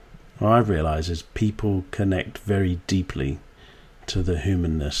what I realise is people connect very deeply to the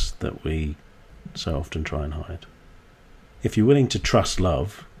humanness that we so often try and hide. If you're willing to trust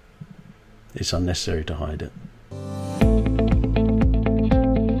love, it's unnecessary to hide it.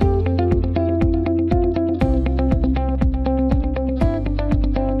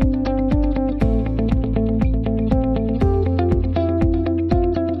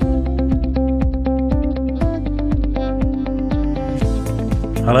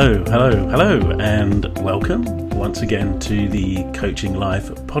 Hello, and welcome once again to the Coaching Life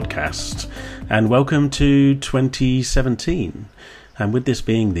podcast, and welcome to 2017. And with this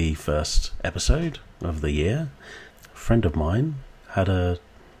being the first episode of the year, a friend of mine had a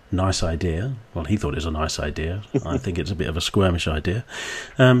nice idea. Well, he thought it was a nice idea. I think it's a bit of a squirmish idea,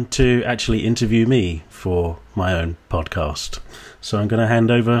 to actually interview me for my own podcast. So I'm going to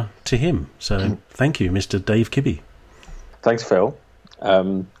hand over to him. So thank you, Mr. Dave Kibby. Thanks, Phil.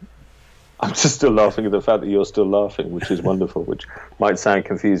 I'm just still laughing at the fact that you're still laughing, which is wonderful, which might sound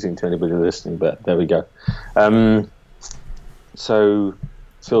confusing to anybody listening, but there we go. So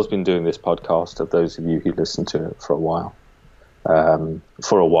Phil's been doing this podcast, of those of you who listen to it for a while, and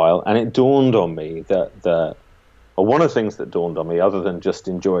it dawned on me that one of the things that dawned on me, other than just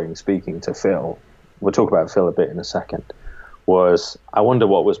enjoying speaking to Phil, we'll talk about Phil a bit in a second, was I wonder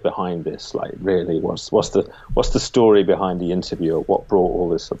what was behind this. Like, really, what's the story behind the interview? What brought all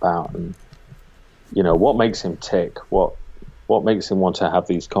this about? And what makes him tick? What makes him want to have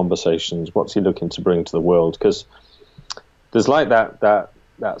these conversations? What's he looking to bring to the world? Because there's like that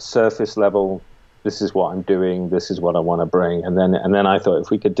surface level. This is what I'm doing. This is what I want to bring. And then I thought, if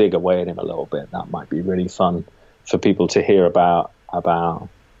we could dig away at him a little bit, that might be really fun for people to hear about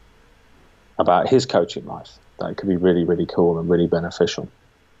his coaching life. That could be really, really cool and really beneficial.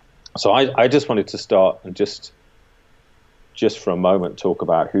 So I just wanted to start and just for a moment talk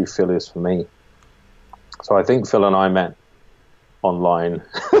about who Phil is for me. So I think Phil and I met online.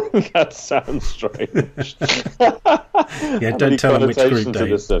 That sounds strange. Yeah, don't tell them which group,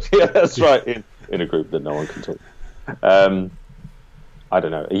 Dave. Yeah, that's right. In a group that no one can talk. I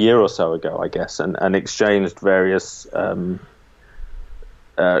don't know, a year or so ago, I guess, and exchanged various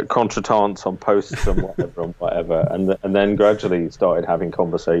contretemps on posts and whatever, and then gradually started having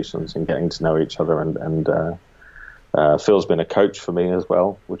conversations and getting to know each other. And Phil's been a coach for me as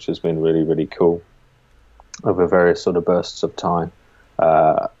well, which has been really, really cool over various sort of bursts of time.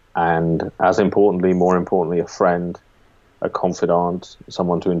 And more importantly, a friend, a confidant,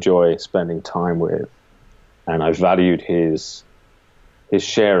 someone to enjoy spending time with. And I valued his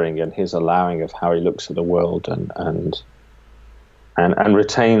sharing and his allowing of how he looks at the world, and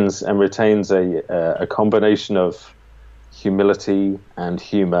retains a combination of humility and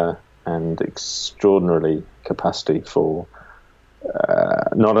humor and extraordinarily capacity for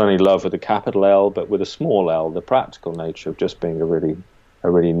not only love with a capital L, but with a small L, the practical nature of just being a really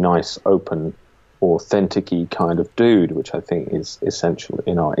nice, open, authentic-y kind of dude, which I think is essential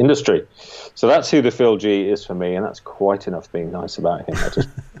in our industry. So that's who the Phil G is for me, and that's quite enough being nice about him. I just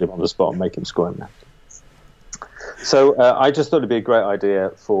put him on the spot and make him squirm now. So I just thought it'd be a great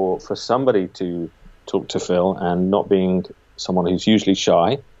idea for somebody to talk to Phil, and not being someone who's usually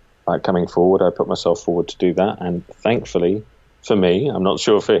shy about coming forward, I put myself forward to do that, and thankfully for me, I'm not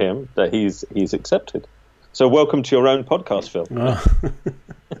sure for him, that he's accepted. So welcome to your own podcast, Phil. Oh.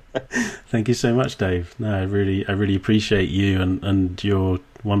 Thank you so much, Dave. No, I really appreciate you and your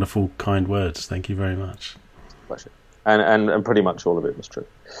wonderful, kind words. Thank you very much. Pleasure. And pretty much all of it was true.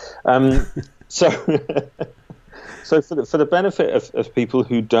 So for the benefit of people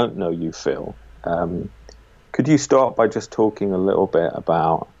who don't know you, Phil, could you start by just talking a little bit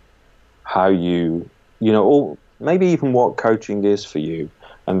about how or maybe even what coaching is for you,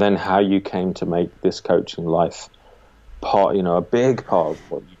 and then how you came to make this coaching life part, a big part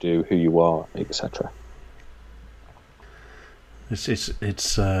of what you do, who you are, etc.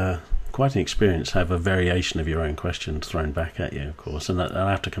 It's quite an experience to have a variation of your own questions thrown back at you, of course. And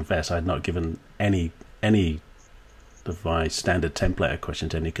I have to confess, I had not given any of my standard template of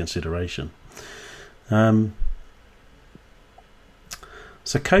questions any consideration. So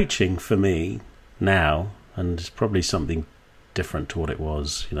coaching for me now, and it's probably something different to what it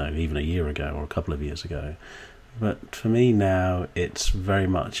was, even a year ago or a couple of years ago. But for me now, it's very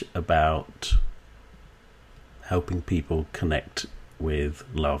much about helping people connect with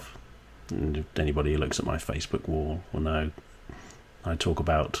love. And anybody who looks at my Facebook wall will know I talk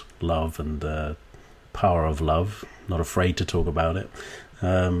about love and the power of love, not afraid to talk about it,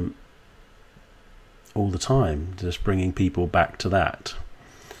 all the time, just bringing people back to that.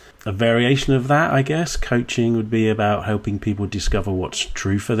 a variation of that, I guess. Coaching would be about helping people discover what's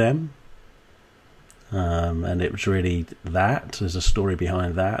true for them. And it was really that. There's a story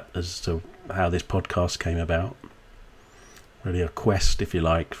behind that as to how this podcast came about. Really a quest, if you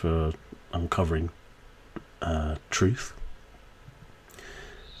like, for uncovering truth.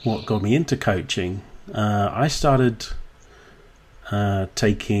 What got me into coaching? I started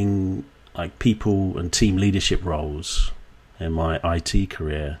taking like people and team leadership roles in my IT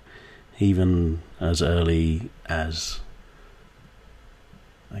career, even as early as,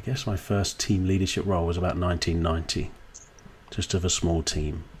 I guess my first team leadership role was about 1990, just of a small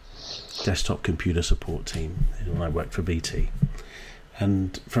team, desktop computer support team when I worked for BT.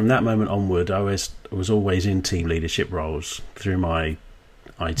 And from that moment onward, I was always in team leadership roles through my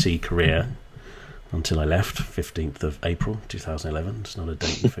IT career until I left, 15th of April 2011. It's not a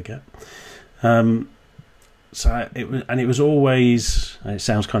date you forget. So it was always, and it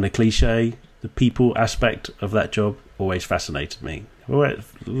sounds kind of cliche, the people aspect of that job always fascinated me. I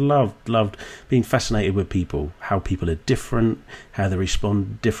loved being fascinated with people, how people are different, how they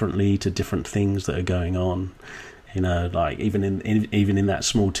respond differently to different things that are going on. You know, like even in that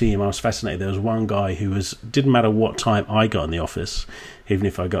small team, I was fascinated. There was one guy who didn't matter what time I got in the office, even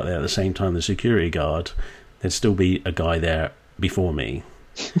if I got there at the same time the security guard, there'd still be a guy there before me.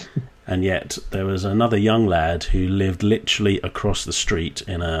 And yet there was another young lad who lived literally across the street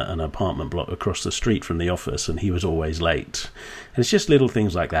in an apartment block across the street from the office, and he was always late. And it's just little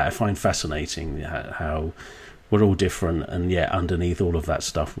things like that I find fascinating, how we're all different, and yet underneath all of that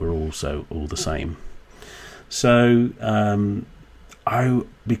stuff we're also all the same. So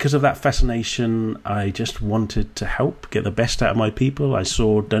because of that fascination, I just wanted to help get the best out of my people. I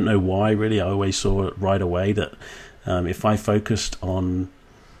don't know why really, I always saw it right away that if I focused on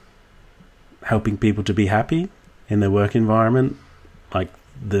helping people to be happy in their work environment, like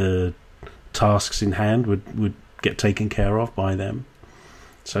the tasks in hand would get taken care of by them.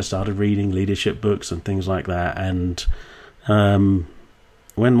 So I started reading leadership books and things like that. And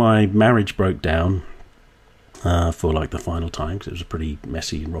when my marriage broke down for like the final time, because it was a pretty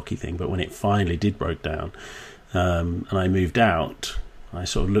messy and rocky thing, but when it finally did broke down and I moved out, I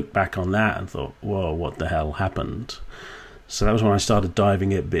sort of looked back on that and thought, whoa, what the hell happened? So that was when I started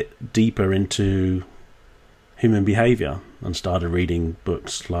diving a bit deeper into human behavior and started reading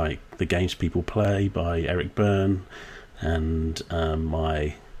books like The Games People Play by Eric Berne, and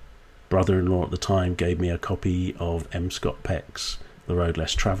my brother-in-law at the time gave me a copy of M. Scott Peck's The Road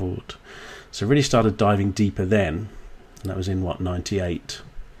Less Travelled. So I really started diving deeper then, and that was in 98.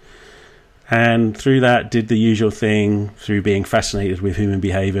 And through that did the usual thing, through being fascinated with human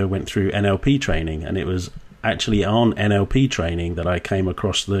behavior, went through NLP training, and it was actually on NLP training that I came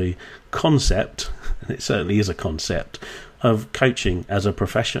across the concept, and it certainly is a concept, of coaching as a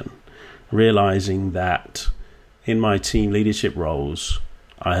profession, realizing that in my team leadership roles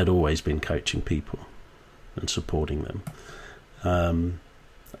I had always been coaching people and supporting them, and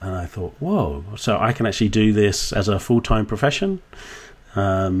I thought, whoa, so I can actually do this as a full-time profession.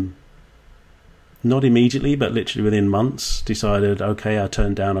 Not immediately, but literally within months, decided, okay, I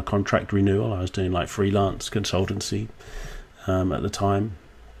turned down a contract renewal. I was doing like freelance consultancy at the time.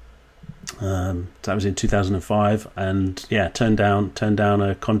 That was in 2005, and yeah, turned down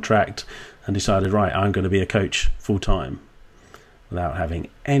a contract and decided, right, I'm going to be a coach full time, without having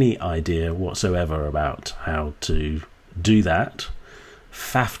any idea whatsoever about how to do that.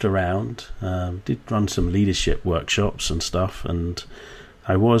 Faffed around, did run some leadership workshops and stuff, and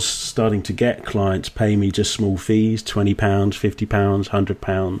I was starting to get clients pay me just small fees, £20, £50,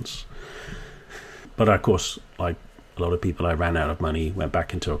 £100. But of course, like a lot of people, I ran out of money, went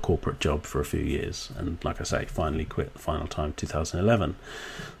back into a corporate job for a few years, and like I say, finally quit the final time, 2011.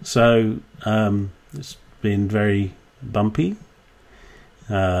 So it's been very bumpy.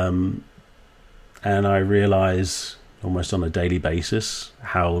 And I realise almost on a daily basis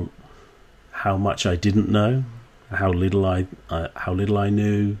how much I didn't know, how little I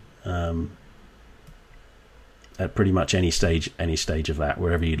knew at pretty much any stage of that,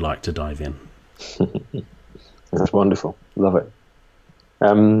 wherever you'd like to dive in. That's wonderful. Love it.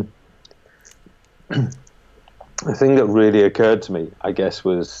 The thing that really occurred to me, I guess,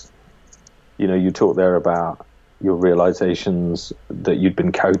 was, you talked there about your realizations that you'd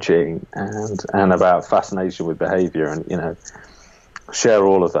been coaching and about fascination with behavior, and share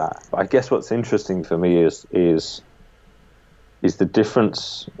all of that. But I guess what's interesting for me is the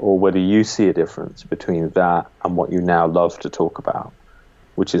difference, or whether you see a difference between that and what you now love to talk about,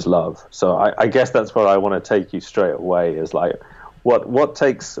 which is love. So I guess that's where I want to take you straight away, is like what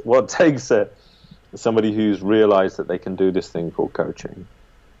takes somebody who's realized that they can do this thing called coaching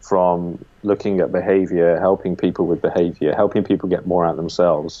from looking at behavior, helping people with behavior, helping people get more out of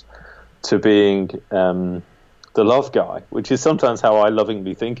themselves, to being the love guy, which is sometimes how I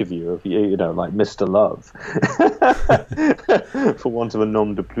lovingly think of you, like Mr. Love, for want of a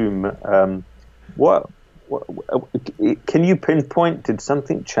nom de plume. What can you pinpoint? Did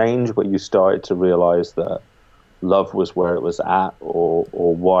something change where you started to realize that love was where it was at, or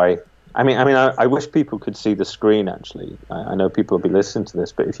why? I mean, I wish people could see the screen. Actually, I know people will be listening to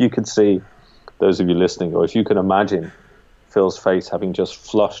this, but if you could see, those of you listening, or if you can imagine Phil's face having just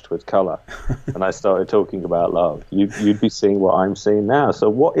flushed with colour, and I started talking about love, you'd be seeing what I'm seeing now. So,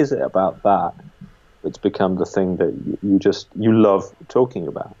 what is it about that that's become the thing that you love talking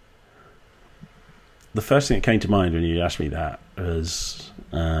about? The first thing that came to mind when you asked me that was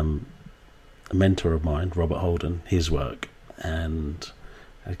a mentor of mine, Robert Holden, his work. And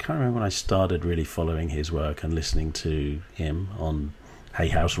I can't remember when I started really following his work and listening to him on Hay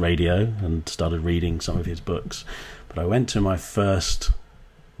House Radio and started reading some of his books. But I went to my first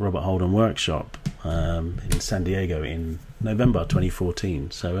Robert Holden workshop in San Diego in November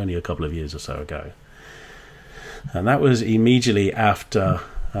 2014, so only a couple of years or so ago. And that was immediately after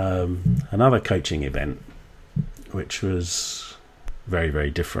another coaching event, which was very, very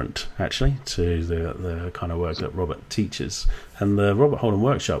different actually to the kind of work that Robert teaches. And the Robert Holden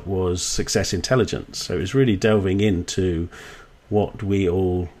workshop was success intelligence, so it was really delving into what we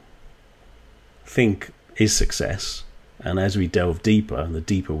all think is success. And as we delve deeper, and the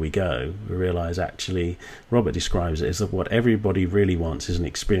deeper we go, we realize actually Robert describes it as that what everybody really wants is an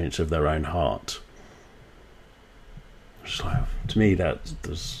experience of their own heart. To me,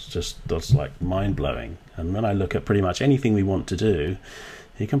 that's like mind-blowing. And when I look at pretty much anything we want to do,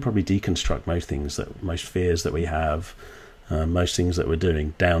 you can probably deconstruct most fears that we have, most things that we're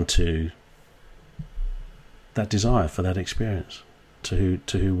doing, down to that desire for that experience, to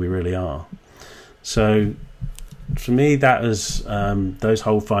who we really are. So for me, that was those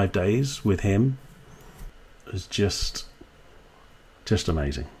whole 5 days with him was just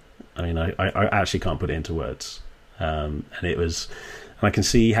amazing. I mean, I actually can't put it into words. And I can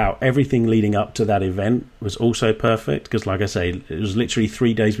see how everything leading up to that event was also perfect, because like I say, it was literally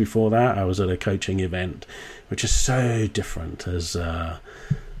 3 days before that I was at a coaching event, which is so different. I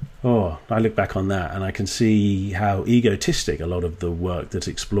look back on that and I can see how egotistic a lot of the work that's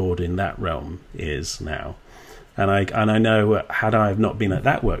explored in that realm is now. And I know, had I have not been at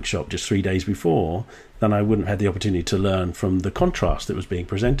that workshop just 3 days before, then I wouldn't have had the opportunity to learn from the contrast that was being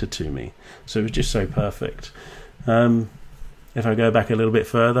presented to me. So it was just so perfect. If I go back a little bit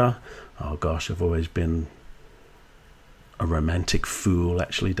further, oh gosh, I've always been a romantic fool,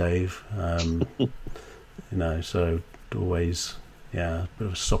 actually, Dave. So always, a bit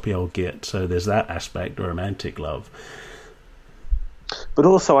of a soppy old git. So there's that aspect, romantic love. But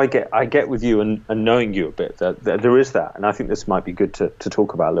also, I get with you and knowing you a bit that there is that, and I think this might be good to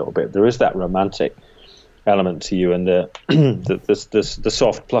talk about a little bit. There is that romantic element to you, and the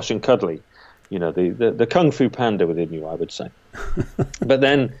soft, plush, and cuddly. The kung fu panda within you, I would say. but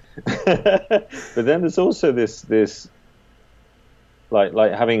then there's also this like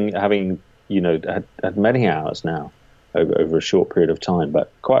having had many hours now over a short period of time,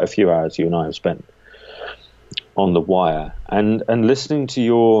 but quite a few hours you and I have spent on the wire, and listening to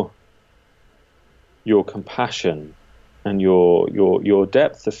your compassion and your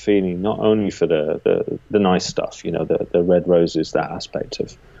depth of feeling, not only for the nice stuff, the red roses, that aspect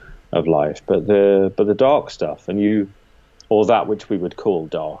of life, but the dark stuff, or that which we would call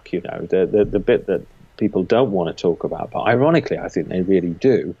dark, the bit that people don't want to talk about, but ironically I think they really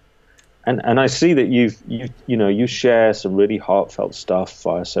do. And I see that you share some really heartfelt stuff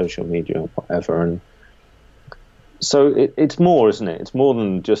via social media or whatever, and so it's more, isn't it? It's more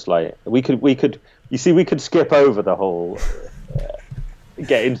than just like we could skip over the whole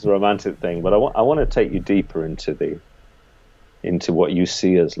get into the romantic thing, but I want to take you deeper into what you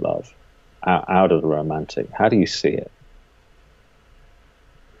see as love out of the romantic. How do you see it?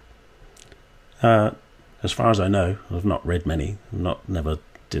 As far as I know, I've not read many. Never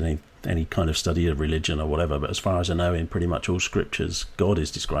did any kind of study of religion or whatever. But as far as I know, in pretty much all scriptures, God is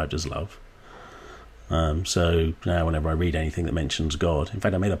described as love. So now, whenever I read anything that mentions God, in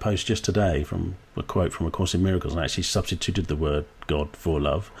fact, I made a post just today from a quote from A Course in Miracles, and I actually substituted the word God for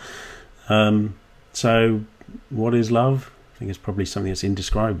love. So, what is love? I think it's probably something that's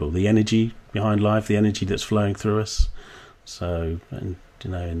indescribable. The energy behind life, the energy that's flowing through us. So, in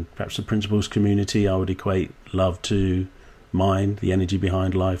perhaps the principles community, I would equate love to mind, the energy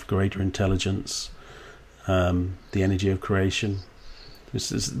behind life, greater intelligence, the energy of creation.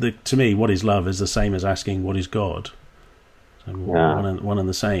 To me, what is love is the same as asking what is God. So one and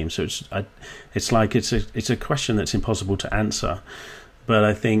the same. So it's like it's a question that's impossible to answer. But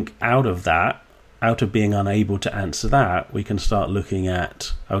I think out of being unable to answer that, we can start looking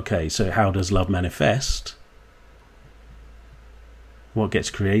at, okay, so how does love manifest? What gets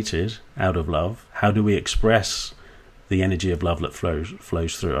created out of love? How do we express the energy of love that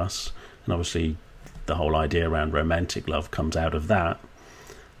flows through us? And obviously the whole idea around romantic love comes out of that.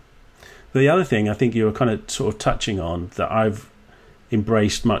 But the other thing I think you were kind of sort of touching on that I've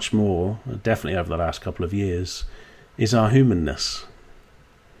embraced much more, definitely over the last couple of years, is our humanness.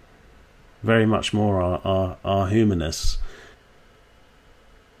 Very much more our humanness.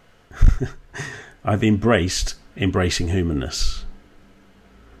 I've embracing humanness.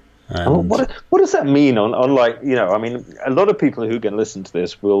 And what does that mean on like, you know, I mean, a lot of people who can listen to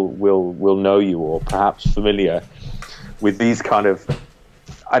this will know you, or perhaps familiar with these kind of,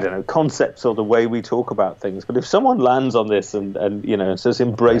 I don't know, concepts or the way we talk about things. But if someone lands on this and you know, says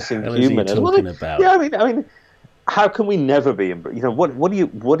embracing human, I mean, how can we never be, you know, what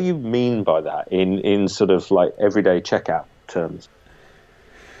do you mean by that in sort of like everyday checkout terms?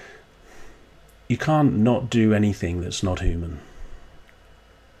 You can't not do anything that's not human.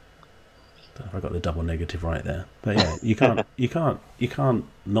 I don't know if I got the double negative right there, but yeah, you can't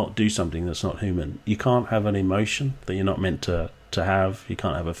not do something that's not human. You can't have an emotion that you're not meant to have. You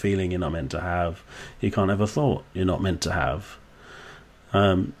can't have a feeling you're not meant to have. You can't have a thought you're not meant to have.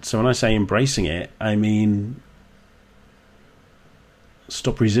 So when I say embracing it, I mean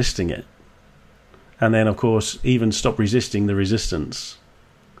stop resisting it, and then of course even stop resisting the resistance.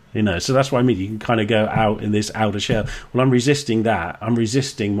 You know, so that's what I mean. You can kind of go out in this outer shell. Well, I'm resisting that. I'm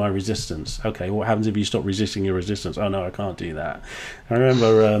resisting my resistance. Okay, what happens if you stop resisting your resistance? Oh no, I can't do that. I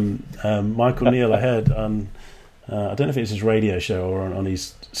remember Michael Neal, I heard on, I don't know if it was his radio show or on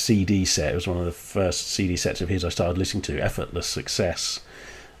his CD set. It was one of the first CD sets of his I started listening to, Effortless Success.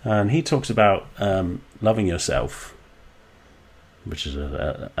 And he talks about loving yourself, which is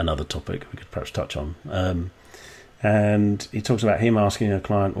another topic we could perhaps touch on. And he talks about him asking a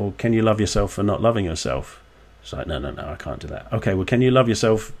client, well, can you love yourself for not loving yourself? It's like, no, I can't do that. Okay, well, can you love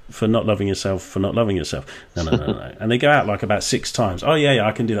yourself for not loving yourself for not loving yourself? No. And they go out like about 6 times. Oh, yeah,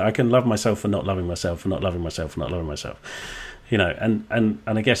 I can do that. I can love myself for not loving myself, for not loving myself, for not loving myself. You know, and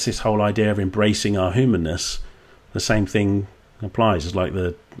I guess this whole idea of embracing our humanness, the same thing applies. It's like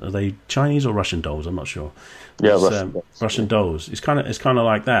are they Chinese or Russian dolls? I'm not sure. Yeah, Russian dolls. It's kind of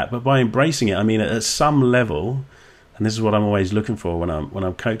like that. But by embracing it, I mean at some level. And this is what I'm always looking for when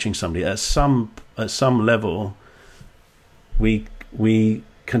I'm coaching somebody. At some level, we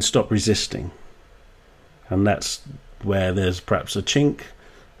can stop resisting, and that's where there's perhaps a chink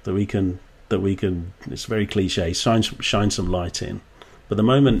that we can. It's very cliche. Shine some light in. But the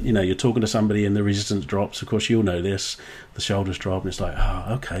moment you're talking to somebody and the resistance drops, of course you'll know this. The shoulders drop, and it's like,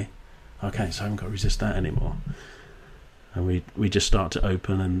 oh, okay, so I haven't got to resist that anymore. And we just start to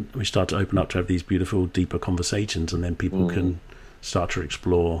open, and we start to open up to have these beautiful, deeper conversations, and then people can start to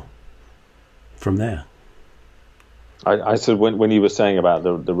explore from there. I said when you were saying about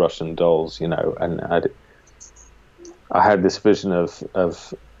the Russian dolls, and I had this vision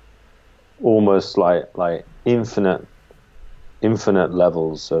of almost like infinite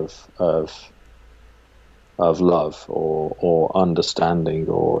levels of love or understanding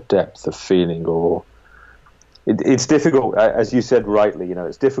or depth of feeling or. It's difficult, as you said rightly,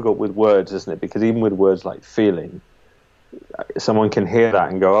 it's difficult with words, isn't it? Because even with words like feeling, someone can hear that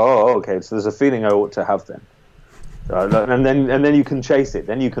and go, oh, okay, so there's a feeling I ought to have then. And then you can chase it,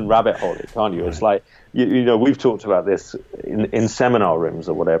 then you can rabbit hole it, can't you? It's like, we've talked about this in seminar rooms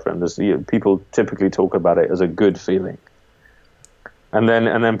or whatever, and there's, people typically talk about it as a good feeling. And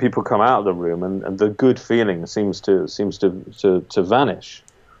then people come out of the room and the good feeling seems to vanish.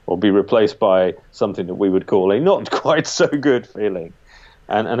 Or be replaced by something that we would call a not quite so good feeling,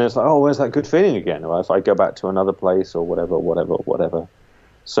 and it's like, oh, where's that good feeling again? Or if I go back to another place or whatever.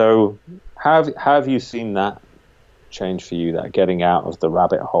 So, have you seen that change for you? That getting out of the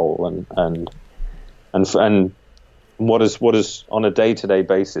rabbit hole and what is on a day-to-day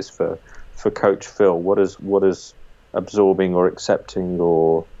basis for Coach Phil? What is absorbing or accepting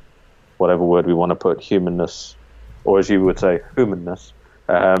or whatever word we want to put, humanness, or as you would say, humanness.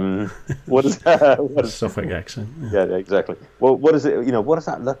 What is that? Suffolk accent. Yeah, exactly. Well, what is it? What does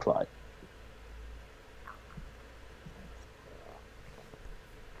that look like?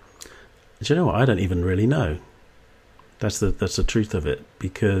 Do you know what? I don't even really know. That's the truth of it,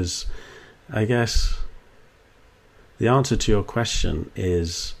 because I guess the answer to your question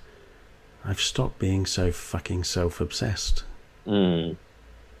is I've stopped being so fucking self-obsessed. I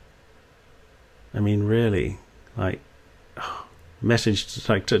mean, really, like. message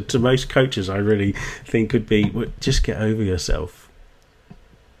to most coaches I really think could be, well, just get over yourself.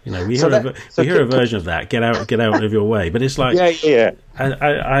 You know, we hear a version of that, get out of your way, but it's like,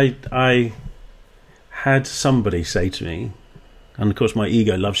 I had somebody say to me, and of course my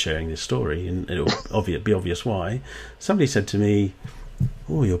ego loves sharing this story, and it'll be obvious why. Somebody said to me,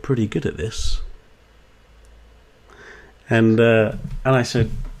 "Oh, you're pretty good at this," and I said,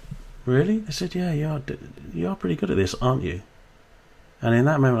 "Really?" They said, "Yeah, you are pretty good at this, aren't you?" And in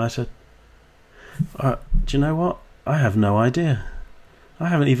that moment I said, "Do you know what? I have no idea. I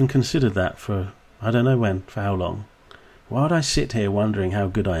haven't even considered that for I don't know when, for how long. Why would I sit here wondering how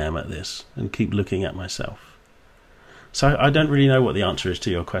good I am at this and keep looking at myself?" So I don't really know what the answer is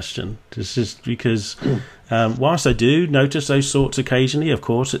to your question. It's just because whilst I do notice those thoughts occasionally, of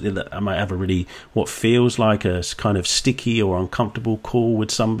course, I might have what feels like a kind of sticky or uncomfortable call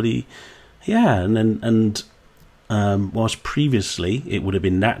with somebody. Yeah, and whilst previously it would have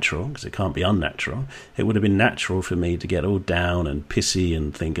been natural, because it can't be unnatural, it would have been natural for me to get all down and pissy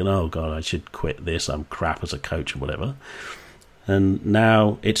and thinking, oh God, I should quit this, I'm crap as a coach or whatever. And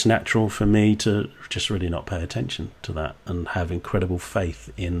now it's natural for me to just really not pay attention to that and have incredible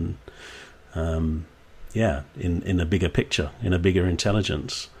faith in a bigger picture, in a bigger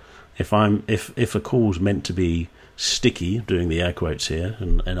intelligence. If a call's meant to be sticky, doing the air quotes here,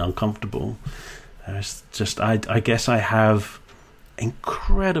 and uncomfortable, it's just I guess I have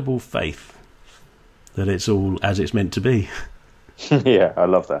incredible faith that it's all as it's meant to be. Yeah, I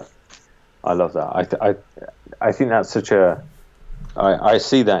love that. I think that's such a. I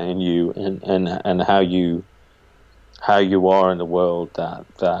see that in you and how you are in the world, that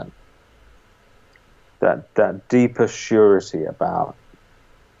deeper surety about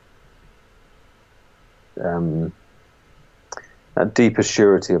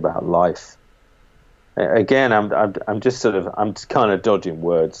life. Again, I'm just kind of dodging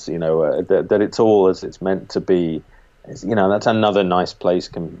words, you know, that it's all as it's meant to be. You know, that's another nice place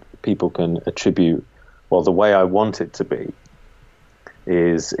people can attribute. Well, the way I want it to be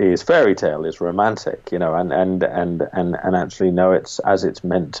is fairy tale, is romantic, you know, and actually know it's as it's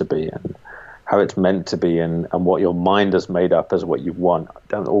meant to be, and how it's meant to be, and what your mind has made up as what you want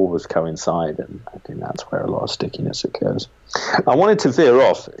don't always coincide, and I think that's where a lot of stickiness occurs. I wanted to veer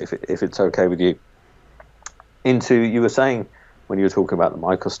off, if it's okay with you, into, you were saying when you were talking about the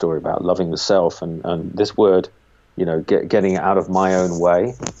Michael story about loving the self, and this word, you know, getting out of my own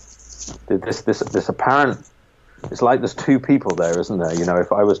way. This apparent, it's like there's two people there, isn't there? You know,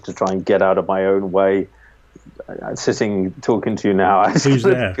 if I was to try and get out of my own way, sitting talking to you now, who's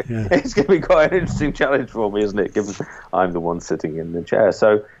there? Yeah. It's going to be quite an interesting challenge for me, isn't it? Given I'm the one sitting in the chair.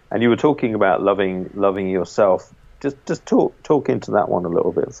 So, and you were talking about loving yourself. Just talk into that one a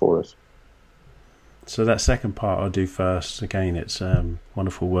little bit for us. So that second part I'll do first. Again, it's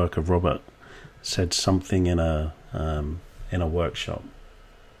wonderful work of Robert. Said something in a workshop,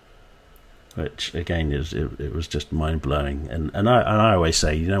 which again it was just mind blowing. And I always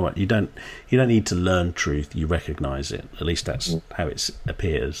say, you know what, you don't need to learn truth, you recognise it. At least that's how it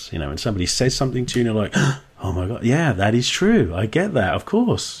appears. You know, when somebody says something to you, and you're like, oh my God, yeah, that is true. I get that. Of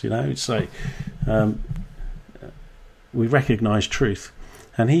course, you know, it's like we recognise truth.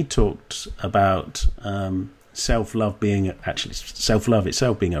 And he talked about self-love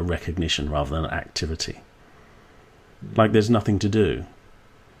itself being a recognition rather than an activity. Like there's nothing to do.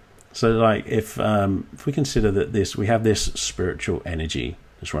 So like if we consider that we have this spiritual energy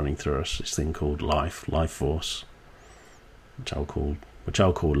that's running through us, this thing called life force, which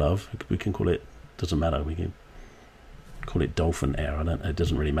I'll call love. We can call it, doesn't matter, we can call it dolphin air. It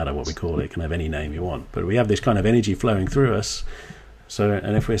doesn't really matter what we call it. It can have any name you want. But we have this kind of energy flowing through us. So,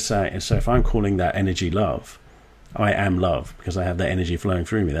 and if we're saying, so if I'm calling that energy love, I am love because I have that energy flowing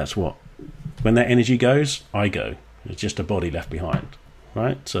through me. That's what, when that energy goes, I go. It's just a body left behind,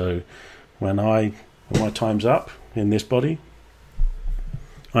 right? So when my time's up in this body,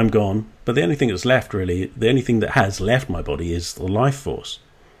 I'm gone. But the only thing that's left, really, the only thing that has left my body is the life force.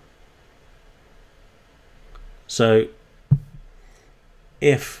 So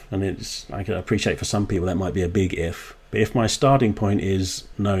if, and I can appreciate for some people that might be a big if, but if my starting point is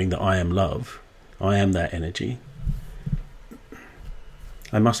knowing that I am love, I am that energy,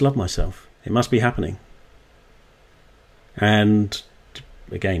 I must love myself. It must be happening. And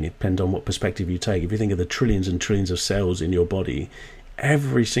again, it depends on what perspective you take. If you think of the trillions and trillions of cells in your body,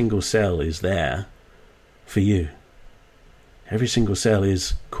 every single cell is there for you. Every single cell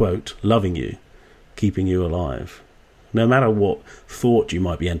is, quote, loving you, keeping you alive. No matter what thought you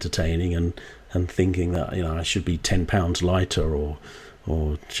might be entertaining and thinking that, you know, I should be 10 pounds lighter, or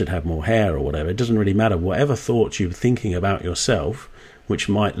or should have more hair or whatever. It doesn't really matter. Whatever thoughts you're thinking about yourself, which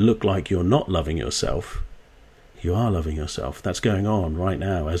might look like you're not loving yourself, you are loving yourself. That's going on right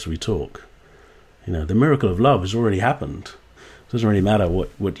now as we talk. The miracle of love has already happened. It doesn't really matter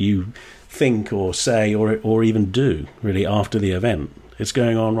what you think or say or even do, really, after the event. It's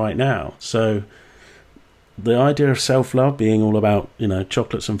going on right now. So the idea of self-love being all about,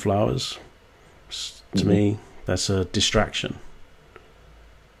 chocolates and flowers, to me, that's a distraction.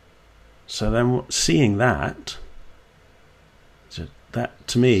 So then seeing that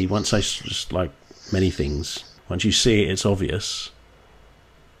to me, once I just, like many things, once you see it, it's obvious.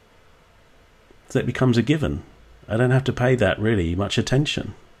 That becomes a given. I don't have to pay that really much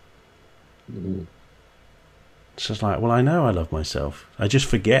attention. It's just like, well, I know I love myself. I just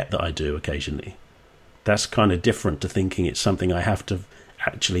forget that I do occasionally. That's kind of different to thinking it's something I have to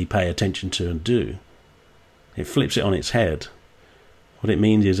actually pay attention to and do. It flips it on its head. What it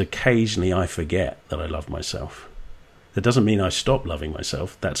means is occasionally I forget that I love myself. That doesn't mean I stop loving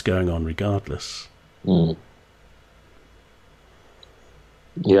myself. That's going on regardless. Yeah,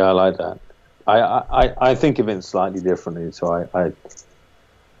 I like that. I think of it slightly differently. So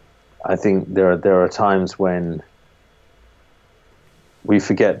I think there are times when we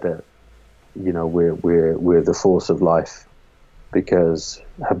forget that we're the force of life, because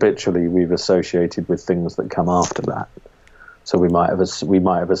habitually we've associated with things that come after that. So we might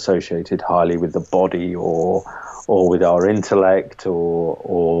have associated highly with the body, or with our intellect,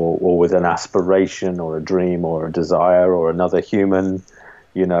 or with an aspiration or a dream or a desire or another human,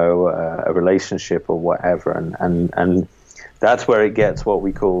 a relationship or whatever, and that's where it gets what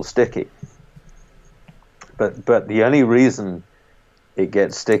we call sticky. But the only reason it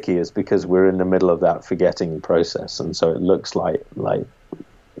gets sticky is because we're in the middle of that forgetting process, and so it looks like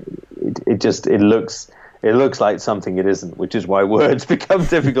it looks like something it isn't, which is why words become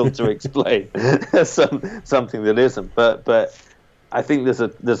difficult to explain. Something that isn't. But I think there's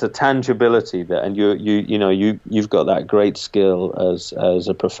a tangibility there, and you've got that great skill as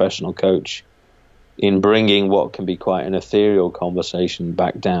a professional coach in bringing what can be quite an ethereal conversation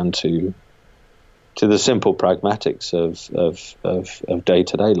back down to the simple pragmatics of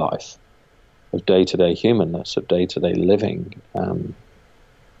day-to-day life, of day-to-day humanness, of day-to-day living. And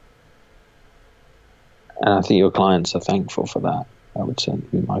I think your clients are thankful for that, I would say,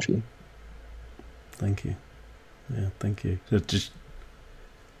 in my view. Thank you. Yeah, thank you. Just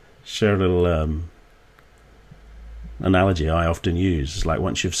share a little analogy I often use. It's like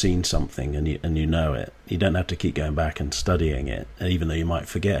once you've seen something and you know it, you don't have to keep going back and studying it, even though you might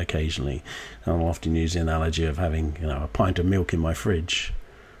forget occasionally. And I'll often use the analogy of having a pint of milk in my fridge.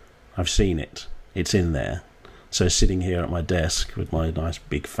 I've seen it. It's in there. So sitting here at my desk with my nice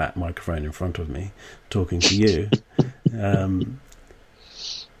big fat microphone in front of me, talking to you,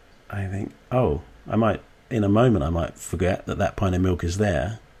 I think, in a moment I might forget that pint of milk is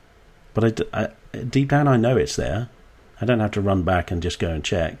there. But I deep down I know it's there. I don't have to run back and just go and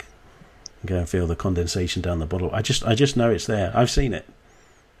check and go and feel the condensation down the bottle. I just know it's there. I've seen it.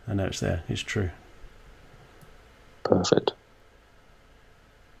 I know it's there. It's true. Perfect.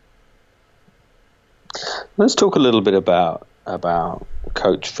 Let's talk a little bit about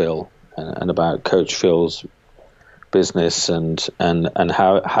Coach Phil and about Coach Phil's business and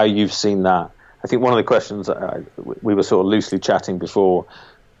how you've seen that. I think one of the questions we were sort of loosely chatting before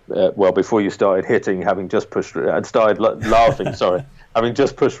you started hitting, having just pushed, I'd started laughing, sorry, having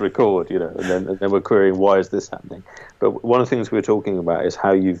just pushed record, and then we're querying why is this happening. But one of the things we were talking about is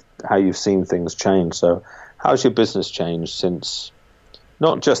how you've seen things change. So how's your business changed since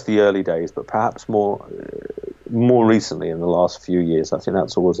not just the early days, but perhaps more recently in the last few years? I think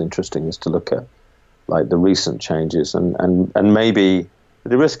that's always interesting, is to look at like the recent changes and maybe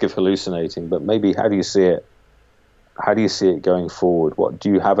the risk of hallucinating, but maybe how do you see it? How do you see it going forward? What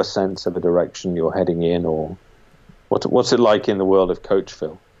do you have a sense of a direction you're heading in, or what's it like in the world of Coach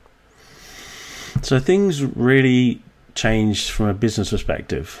Phil? So things really changed from a business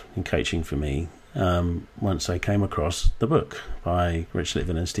perspective in coaching for me once I came across the book by Rich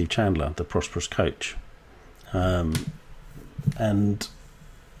Litvin and Steve Chandler, The Prosperous Coach. And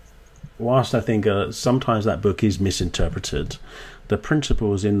whilst I think sometimes that book is misinterpreted, the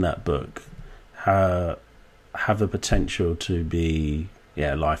principles in that book have the potential to be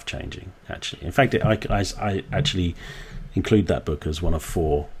life-changing, actually. In fact, I actually include that book as one of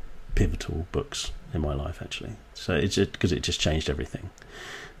 4 pivotal books in my life, actually. So it's because it just changed everything.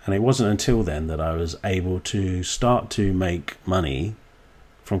 And it wasn't until then that I was able to start to make money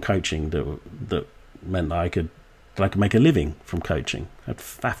from coaching that meant that I could make a living from coaching. I'd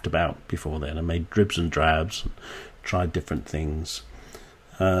faffed about before then. I made dribs and drabs and tried different things.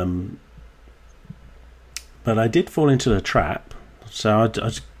 But I did fall into the trap. So I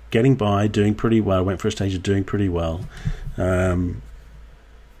was getting by, doing pretty well. I went for a stage of doing pretty well. But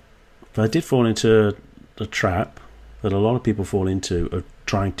I did fall into the trap that a lot of people fall into of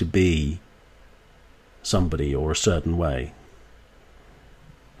trying to be somebody or a certain way.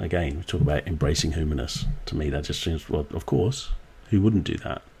 Again, we talk about embracing humanness. To me, that just seems, well, of course, who wouldn't do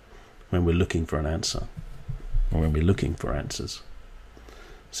that when we're looking for an answer or when we're looking for answers?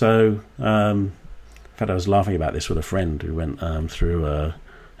 So, in fact, I was laughing about this with a friend who went through a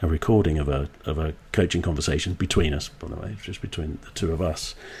recording of a coaching conversation between us, by the way, just between the two of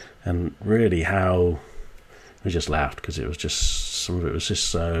us, and really how we just laughed because it was just, some of it was just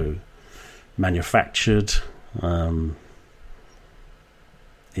so manufactured.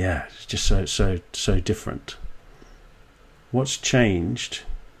 It's just so different. What's changed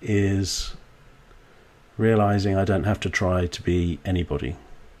is realizing I don't have to try to be anybody,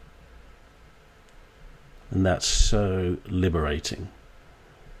 and that's so liberating.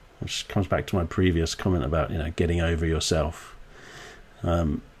 Which comes back to my previous comment about getting over yourself.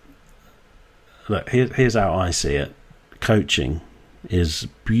 Look, here's how I see it. Coaching is a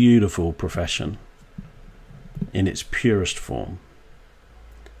beautiful profession in its purest form,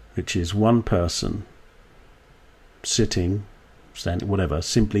 which is one person sitting, standing, whatever,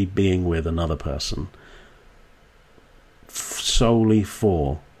 simply being with another person solely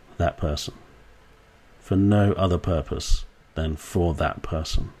for that person, for no other purpose than for that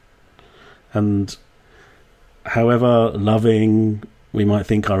person. And however loving we might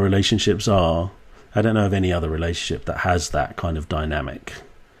think our relationships are, I don't know of any other relationship that has that kind of dynamic.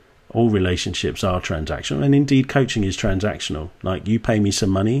 All relationships are transactional, and indeed coaching is transactional. Like, you pay me some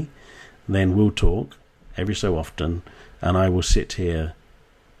money, then we'll talk every so often, and I will sit here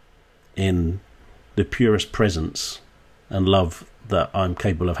in the purest presence and love that I'm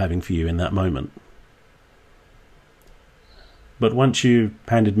capable of having for you in that moment. But once you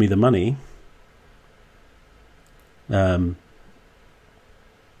handed me the money, then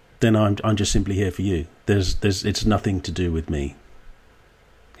I'm just simply here for you. It's nothing to do with me.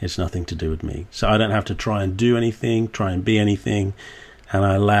 It's nothing to do with me. So I don't have to try and do anything, try and be anything, and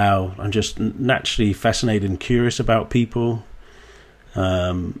I'm just naturally fascinated and curious about people.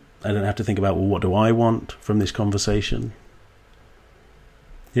 I don't have to think about, well, what do I want from this conversation?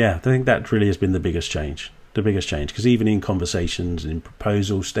 Yeah, I think that really has been the biggest change. Because even in conversations, in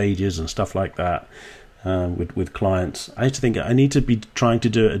proposal stages and stuff like that, with clients, I used to think I need to be trying to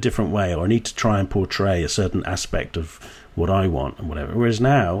do it a different way, or I need to try and portray a certain aspect of what I want and whatever. Whereas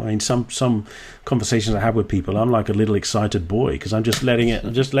now, I mean, some conversations I have with people, I'm like a little excited boy because I'm just letting it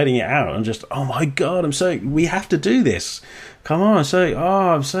out. I'm just, oh my God, we have to do this. Come on,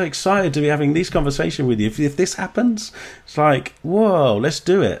 I'm so excited to be having this conversation with you. If this happens, it's like, whoa, let's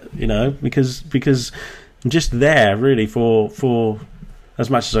do it. Because I'm just there really for as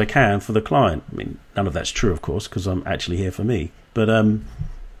much as I can for the client. I mean, none of that's true, of course, because I'm actually here for me. But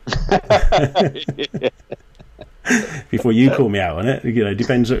before you call me out on it,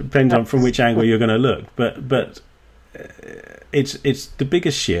 depends on from which angle you're going to look. But it's the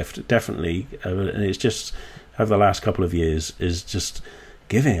biggest shift, definitely, and it's just over the last couple of years is just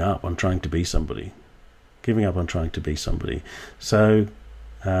giving up on trying to be somebody. So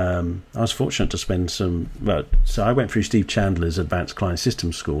I was fortunate to spend so I went through Steve Chandler's Advanced Client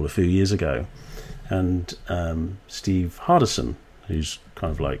Systems School a few years ago, and Steve Hardison, who's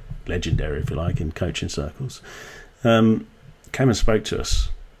kind of like legendary, if you like, in coaching circles, came and spoke to us,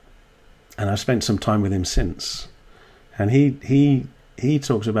 and I've spent some time with him since, and he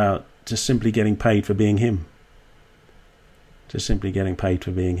talks about just simply getting paid for being him.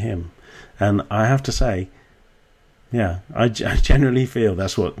 And I have to say, yeah, I generally feel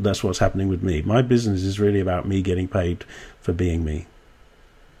that's what's happening with me. My business is really about me getting paid for being me.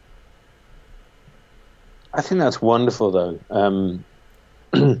 I think that's wonderful, though,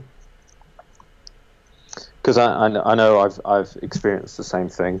 because I know I've experienced the same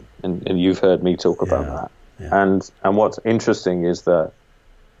thing, and you've heard me talk about that. Yeah. And what's interesting is that,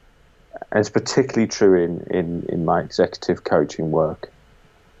 and it's particularly true in my executive coaching work,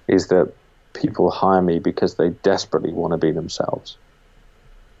 is that people hire me because they desperately want to be themselves.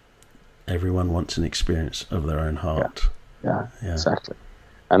 Everyone wants an experience of their own heart. Yeah. Exactly.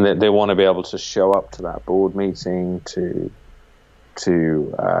 And they want to be able to show up to that board meeting, to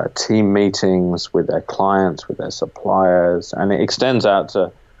team meetings with their clients, with their suppliers, and it extends out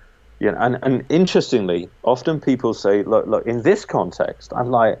to, and interestingly, often people say, look, in this context,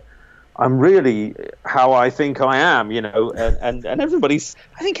 I'm like, I'm really how I think I am, and I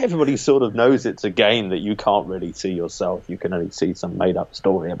think everybody sort of knows it's a game that you can't really see yourself. You can only see some made up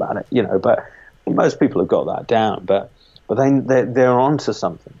story about it, but most people have got that down. But they're onto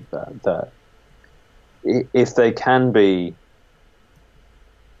something that if they can be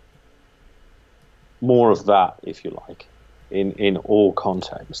more of that, if you like, in all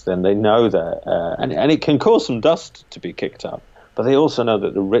contexts, then they know that, and it can cause some dust to be kicked up. But they also know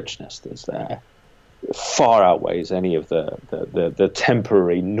that the richness that's there far outweighs any of the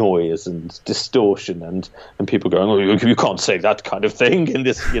temporary noise and distortion and people going, oh, you can't say that kind of thing in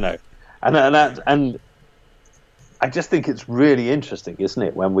this, and I just think it's really interesting, isn't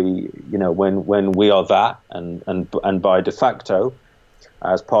it, when we, when we are that and by de facto,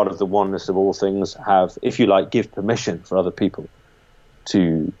 as part of the oneness of all things, have, if you like, give permission for other people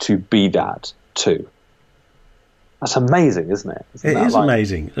to be that too. That's amazing, isn't it? It is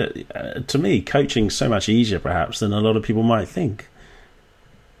amazing. To me, coaching's so much easier, perhaps, than a lot of people might think.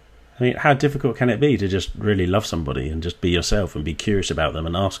 I mean, how difficult can it be to just really love somebody and just be yourself and be curious about them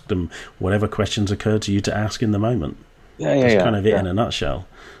and ask them whatever questions occur to you to ask in the moment? That's kind of it in a nutshell.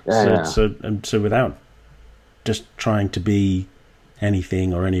 So without just trying to be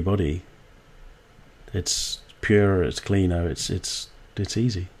anything or anybody, it's purer, it's cleaner, it's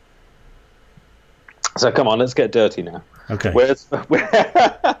easy. So come on, let's get dirty now. Okay. Where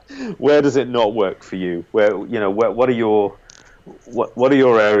does it not work for you? What are your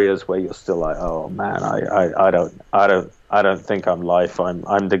areas where you're still like, oh man, I don't think I'm life.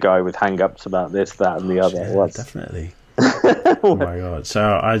 I'm the guy with hang-ups about this, that, and the other. Yeah, definitely. Oh my god.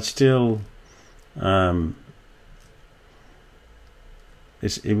 So I still,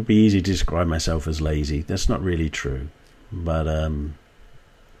 it would be easy to describe myself as lazy. That's not really true, but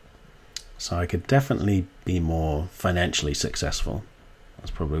so I could definitely be more financially successful.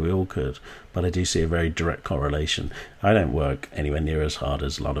 That's probably we all could, but I do see a very direct correlation. I don't work anywhere near as hard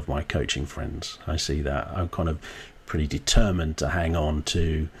as a lot of my coaching friends. I see that. I'm kind of pretty determined to hang on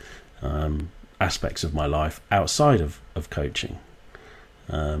to aspects of my life outside of coaching.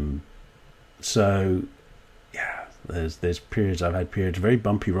 So yeah, there's periods, I've had periods, very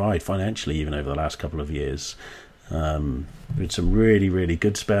bumpy ride financially even over the last couple of years. With some really, really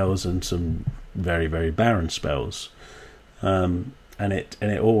good spells and some very, very barren spells, and it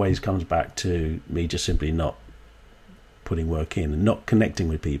always comes back to me just simply not putting work in and not connecting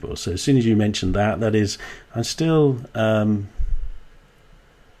with people. So as soon as you mentioned that is, I'm still.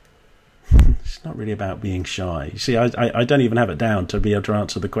 It's not really about being shy. You see, I don't even have it down to be able to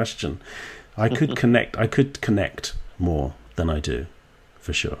answer the question. I could connect more than I do,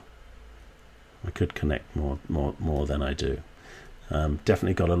 for sure. I could connect more than I do.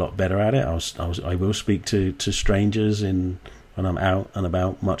 Definitely got a lot better at it. I will speak to strangers when I'm out and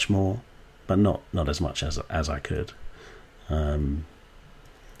about much more, but not as much as I could.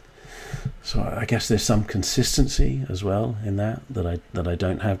 So I guess there's some consistency as well in that I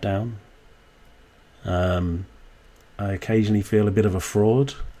don't have down. I occasionally feel a bit of a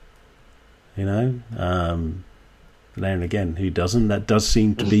fraud, Now and again, who doesn't? That does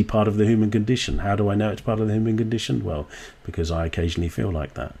seem to be part of the human condition. How do I know it's part of the human condition? Well, because I occasionally feel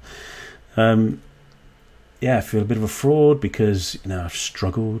like that. I feel a bit of a fraud because I've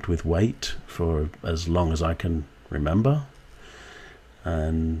struggled with weight for as long as I can remember,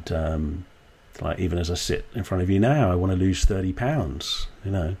 and like even as I sit in front of you now, I want to lose 30 pounds.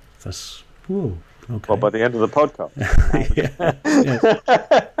 That's okay. Well, by the end of the podcast.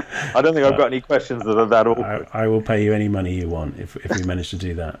 I don't think I've got any questions that are that awkward. I will pay you any money you want if we manage to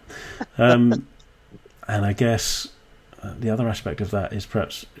do that. And I guess the other aspect of that is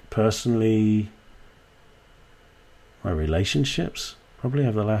perhaps personally, my relationships probably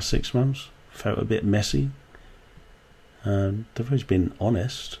over the last 6 months felt a bit messy. They've always been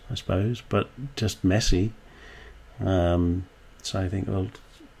honest, I suppose, but just messy. So I think, well,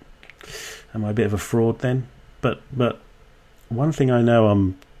 am I a bit of a fraud then? But one thing I know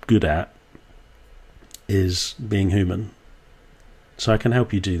I'm good at is being human. So I can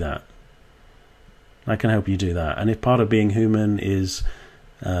help you do that. And if part of being human is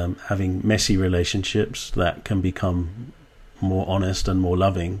having messy relationships that can become more honest and more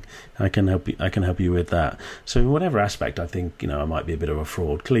loving, I can help you with that. So in whatever aspect I think, I might be a bit of a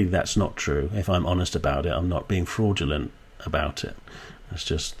fraud. Clearly that's not true. If I'm honest about it, I'm not being fraudulent about it. It's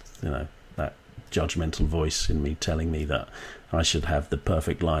just, that judgmental voice in me telling me that I should have the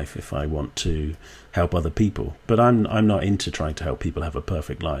perfect life if I want to help other people. But I'm not into trying to help people have a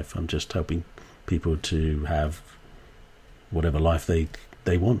perfect life. I'm just helping people to have whatever life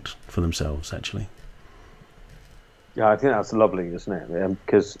they want for themselves, actually. Yeah, I think that's lovely, isn't it?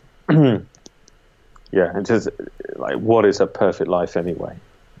 Because yeah, it is like, what is a perfect life anyway?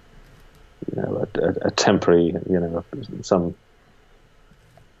 A temporary,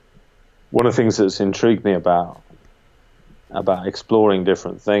 one of the things that's intrigued me about exploring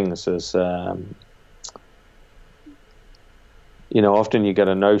different things is, often you get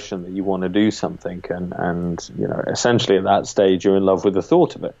a notion that you want to do something, and essentially at that stage you're in love with the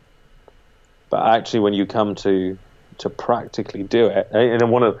thought of it. But actually, when you come to practically do it,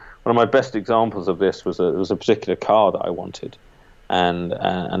 and one of my best examples of this was a particular car that I wanted, and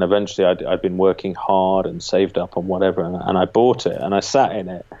eventually I'd been working hard and saved up and whatever, and I bought it and I sat in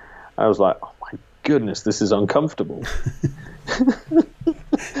it. I was like, oh my goodness, this is uncomfortable.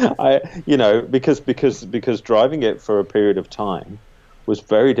 Because driving it for a period of time was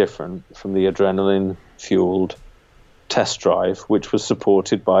very different from the adrenaline fueled test drive, which was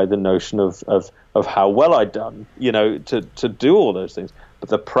supported by the notion of how well I'd done, to do all those things. But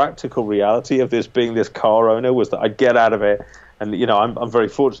the practical reality of this being this car owner was that I'd get out of it, and I'm very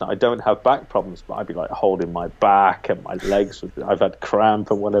fortunate. I don't have back problems, but I'd be like holding my back and my legs. I've had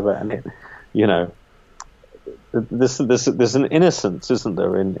cramp and whatever, and there's an innocence, isn't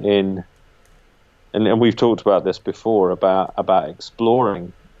there, in and we've talked about this before about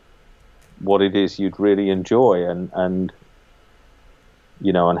exploring what it is you'd really enjoy, and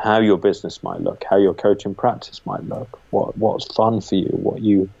how your business might look, how your coaching practice might look, what's fun for you, what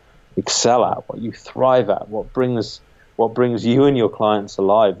you excel at, what you thrive at, what brings you and your clients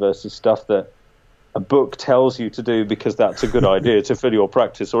alive, versus stuff that a book tells you to do because that's a good idea to fill your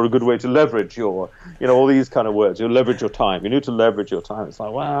practice, or a good way to leverage your, all these kind of words. You leverage your time. You need to leverage your time. It's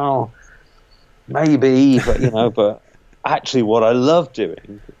like, well, maybe, but but actually, what I love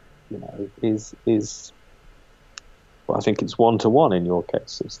doing, is well, I think it's one-to-one in your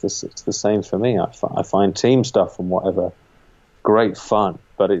case. It's the same for me. I find team stuff and whatever great fun,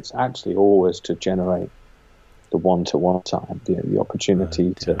 but it's actually always to generate the one-to-one time, the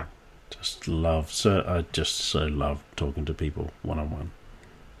opportunity to. I just so love talking to people one-on-one.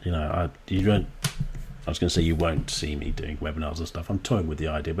 I was going to say you won't see me doing webinars and stuff. I'm toying with the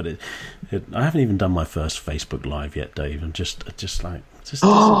idea, but I haven't even done my first Facebook Live yet, Dave. And just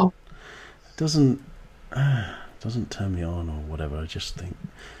doesn't turn me on or whatever. I just think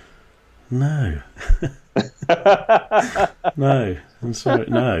no. No, I'm sorry.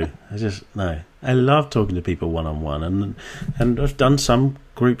 No, no. I love talking to people one-on-one, and I've done some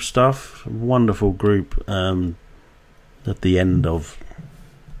group stuff. Wonderful group. At the end of,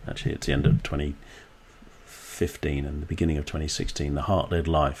 actually, it's the end of 2015 and the beginning of 2016. The Heart-Led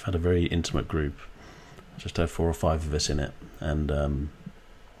Life had a very intimate group. Just had 4 or 5 of us in it, and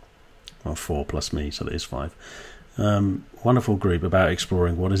 4 plus me, so that is 5. Wonderful group about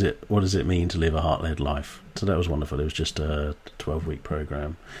exploring what does it mean to live a heart-led life. So that was wonderful. It was just a 12-week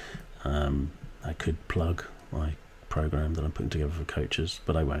program. I could plug my program that I'm putting together for coaches,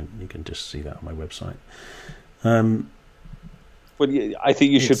 but I won't. You can just see that on my website. Well, I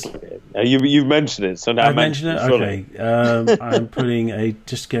think you should. You mentioned it, so now I mentioned it. Okay, I'm putting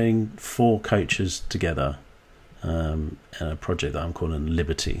getting 4 coaches together in a project that I'm calling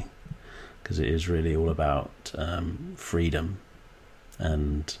Liberty, because it is really all about freedom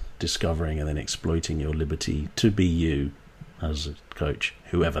and discovering and then exploiting your liberty to be you as a coach,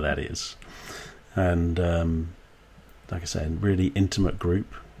 whoever that is. And like I said, really intimate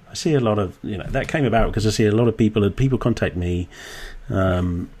group. I see a lot of, that came about because I see a lot of people contact me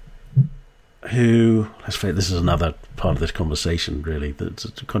who, let's say, this is another part of this conversation really that's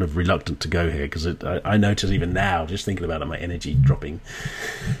kind of reluctant to go here, because I notice even now, just thinking about it, my energy dropping.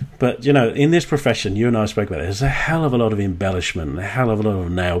 But in this profession, you and I spoke about it, there's a hell of a lot of embellishment, a hell of a lot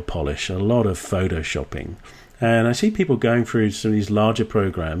of nail polish, a lot of photoshopping. And I see people going through some of these larger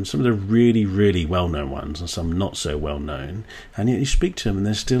programs, some of the really, really well-known ones and some not so well-known, and yet you speak to them and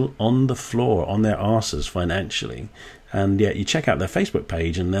they're still on the floor, on their arses financially. And yet you check out their Facebook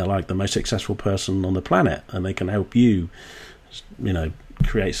page and they're like the most successful person on the planet, and they can help you,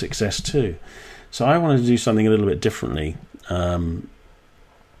 create success too. So I wanted to do something a little bit differently than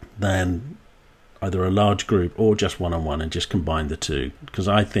either a large group or just one-on-one, and just combine the two. Because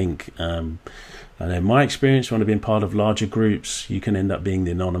I think, I know my experience, when I've been part of larger groups, you can end up being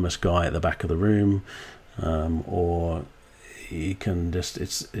the anonymous guy at the back of the room, or you can just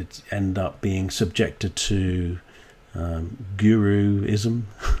it's end up being subjected to guruism.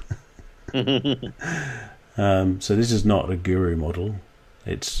 So this is not a guru model.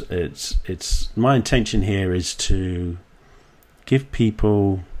 It's my intention here is to give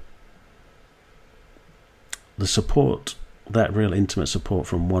people the support, that real intimate support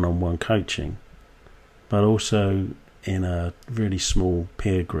from one-on-one coaching, but also in a really small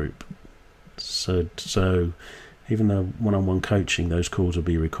peer group. So even though one-on-one coaching, those calls will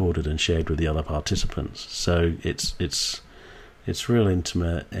be recorded and shared with the other participants. So it's real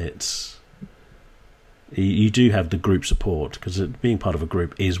intimate. You do have the group support, because being part of a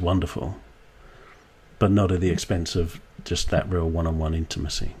group is wonderful, but not at the expense of just that real one-on-one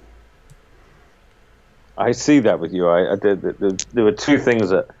intimacy. I see that with you. There were two things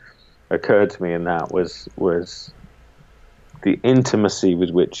that occurred to me in that was the intimacy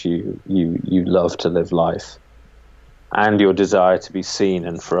with which you love to live life, and your desire to be seen,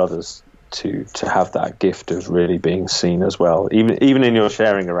 and for others to have that gift of really being seen as well. Even in your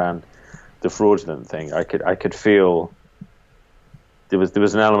sharing around the fraudulent thing, I could feel there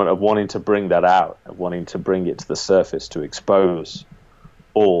was an element of wanting to bring that out, of wanting to bring it to the surface, to expose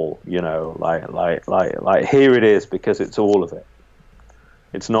all, like here it is, because it's all of it.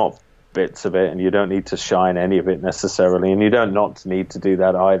 It's not bits of it, and you don't need to shine any of it necessarily, and you don't not need to do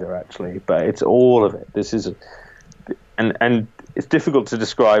that either, actually. But it's all of it. This is, and it's difficult to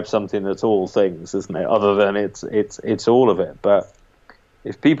describe something that's all things, isn't it? Other than it's all of it. But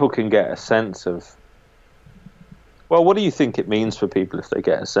if people can get a sense of, well, what do you think it means for people if they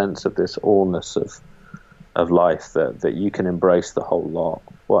get a sense of this allness of life, that you can embrace the whole lot?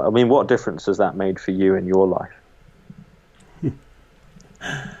 Well, I mean, what difference has that made for you in your life?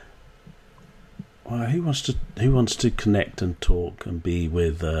 Well, who wants to connect and talk and be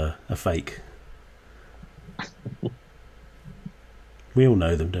with a fake? We all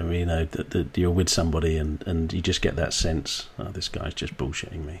know them, don't we? You know that you're with somebody and you just get that sense, oh, this guy's just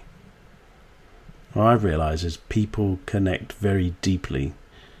bullshitting me. What I've realised is people connect very deeply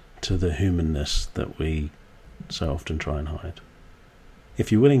to the humanness that we so often try and hide. If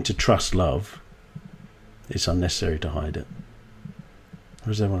you're willing to trust love, it's unnecessary to hide it.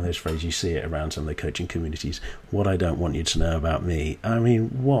 Or is there one of those phrases, you see it around some of the coaching communities, what I don't want you to know about me? I mean,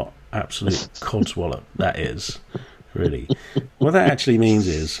 what absolute codswallop that is, really. What that actually means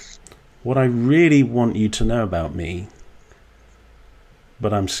is, what I really want you to know about me,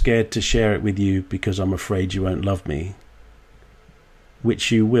 but I'm scared to share it with you because I'm afraid you won't love me,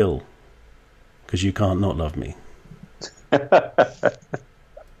 which you will, because you can't not love me.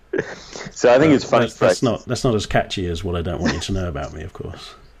 So I think it's funny. That's not as catchy as what I don't want you to know about me, of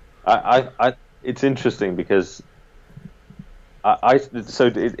course. It's interesting because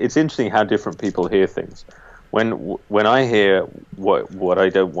it's interesting how different people hear things. When I hear what I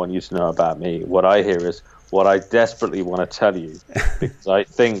don't want you to know about me, what I hear is what I desperately want to tell you, because I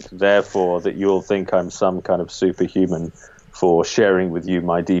think therefore that you'll think I'm some kind of superhuman for sharing with you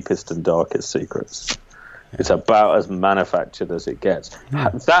my deepest and darkest secrets. It's about as manufactured as it gets.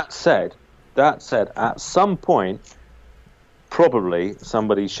 That said, at some point, probably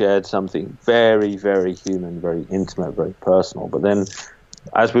somebody shared something very, very human, very intimate, very personal. But then,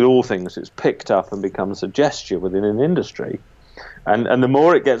 as with all things, it's picked up and becomes a gesture within an industry. And the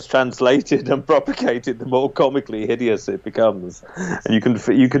more it gets translated and propagated, the more comically hideous it becomes. And you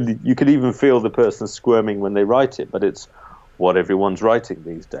can even feel the person squirming when they write it. But it's what everyone's writing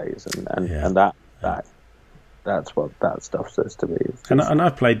these days, and that's what that stuff says to me. And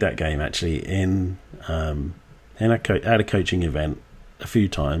I've played that game actually at a coaching event a few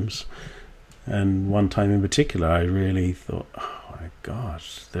times, and one time in particular I really thought, oh my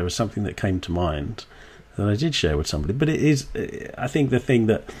gosh, there was something that came to mind that I did share with somebody. But I think the thing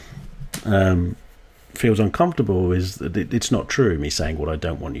that feels uncomfortable is that it's not true, me saying what I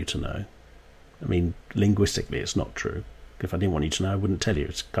don't want you to know. I mean, linguistically it's not true. If I didn't want you to know, I wouldn't tell you.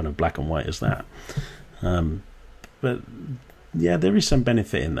 It's kind of black and white as that. But yeah, there is some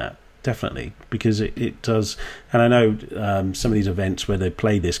benefit in that, definitely, because it does. And I know some of these events where they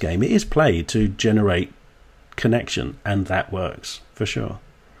play this game, it is played to generate connection, and that works for sure.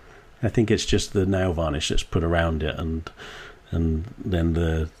 I think it's just the nail varnish that's put around it, and then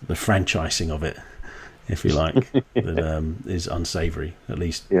the franchising of it, if you like, that is unsavoury, at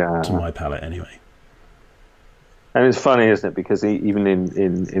least to my palate anyway. And it's funny, isn't it? Because even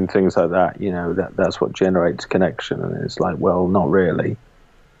in things like that, you know, that's what generates connection. And it's like, well, not really.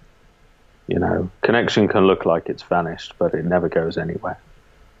 You know, connection can look like it's vanished, but it never goes anywhere.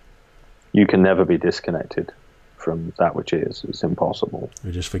 You can never be disconnected from that which is. It's impossible.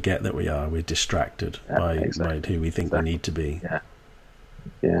 We just forget that we are. We're distracted by who we think we need to be.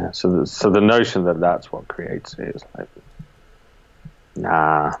 Yeah. So the notion that that's what creates it is like,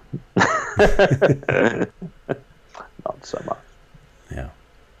 nah. Not so much. Yeah.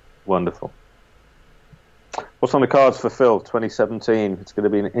 Wonderful. What's on the cards for Phil 2017? It's going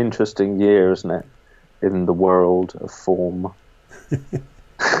to be an interesting year, isn't it? In the world of form.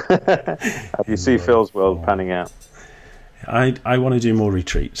 How do you see Phil's world panning out? I want to do more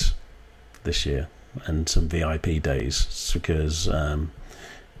retreats this year and some VIP days, because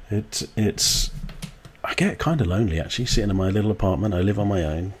it's I get kind of lonely actually sitting in my little apartment. I live on my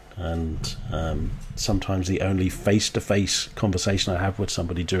own, and sometimes the only face-to-face conversation I have with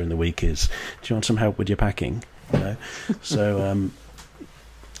somebody during the week is, "Do you want some help with your packing?" You know? So I'm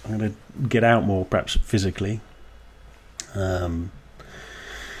going to get out more, perhaps physically.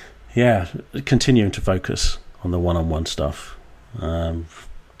 Continuing to focus on the one-on-one stuff.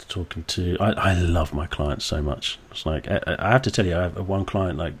 Talking to, I love my clients so much. It's like, I have to tell you, I have one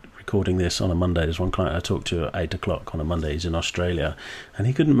client, like recording this on a Monday. There's one client I talked to at 8 o'clock on a Monday. He's in Australia, and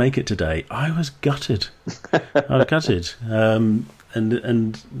he couldn't make it today. I was gutted.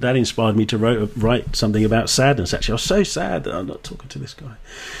 And that inspired me to write something about sadness. Actually, I was so sad that I'm not talking to this guy.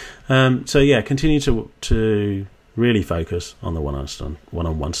 Continue to really focus on the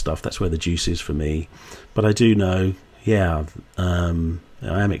one-on-one stuff. That's where the juice is for me. But I do know,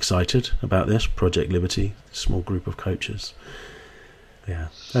 I am excited about this Project Liberty, small group of coaches. Yeah,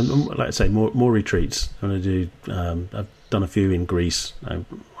 and like I say, more retreats. I'm going to do. I've done a few in Greece. I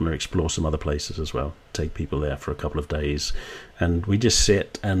want to explore some other places as well. Take people there for a couple of days, and we just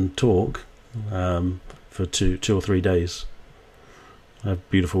sit and talk for two or 3 days. Have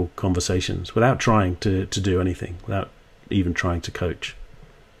beautiful conversations without trying to do anything, without even trying to coach.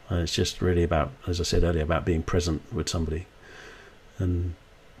 It's just really about, as I said earlier, about being present with somebody. And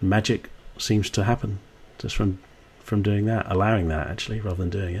magic seems to happen just from doing that, allowing that actually, rather than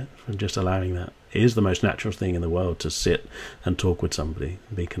doing it, from just allowing that. It is the most natural thing in the world to sit and talk with somebody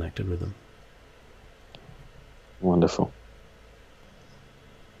and be connected with them. Wonderful.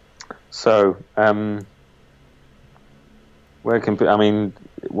 So, where can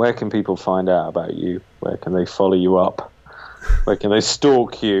people find out about you? Where can they follow you up? Where can they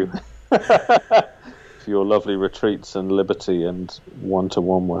stalk you for your lovely retreats and liberty and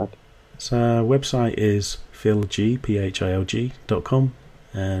one-to-one work? So our website is philg.com,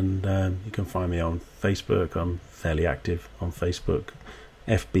 and you can find me on Facebook. I'm fairly active on Facebook.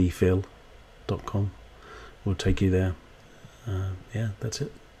 fbphil.com will take you there. That's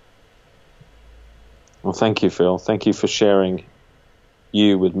it. Well, thank you, Phil. Thank you for sharing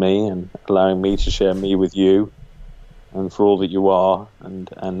you with me and allowing me to share me with you, and for all that you are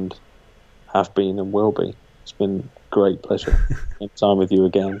and have been and will be. It's been a great pleasure to spend time with you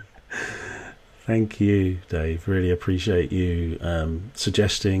again. Thank you, Dave. Really appreciate you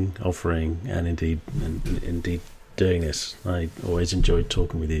suggesting, offering, and indeed doing this. I always enjoyed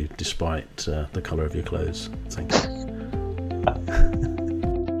talking with you, despite the colour of your clothes. Thank you.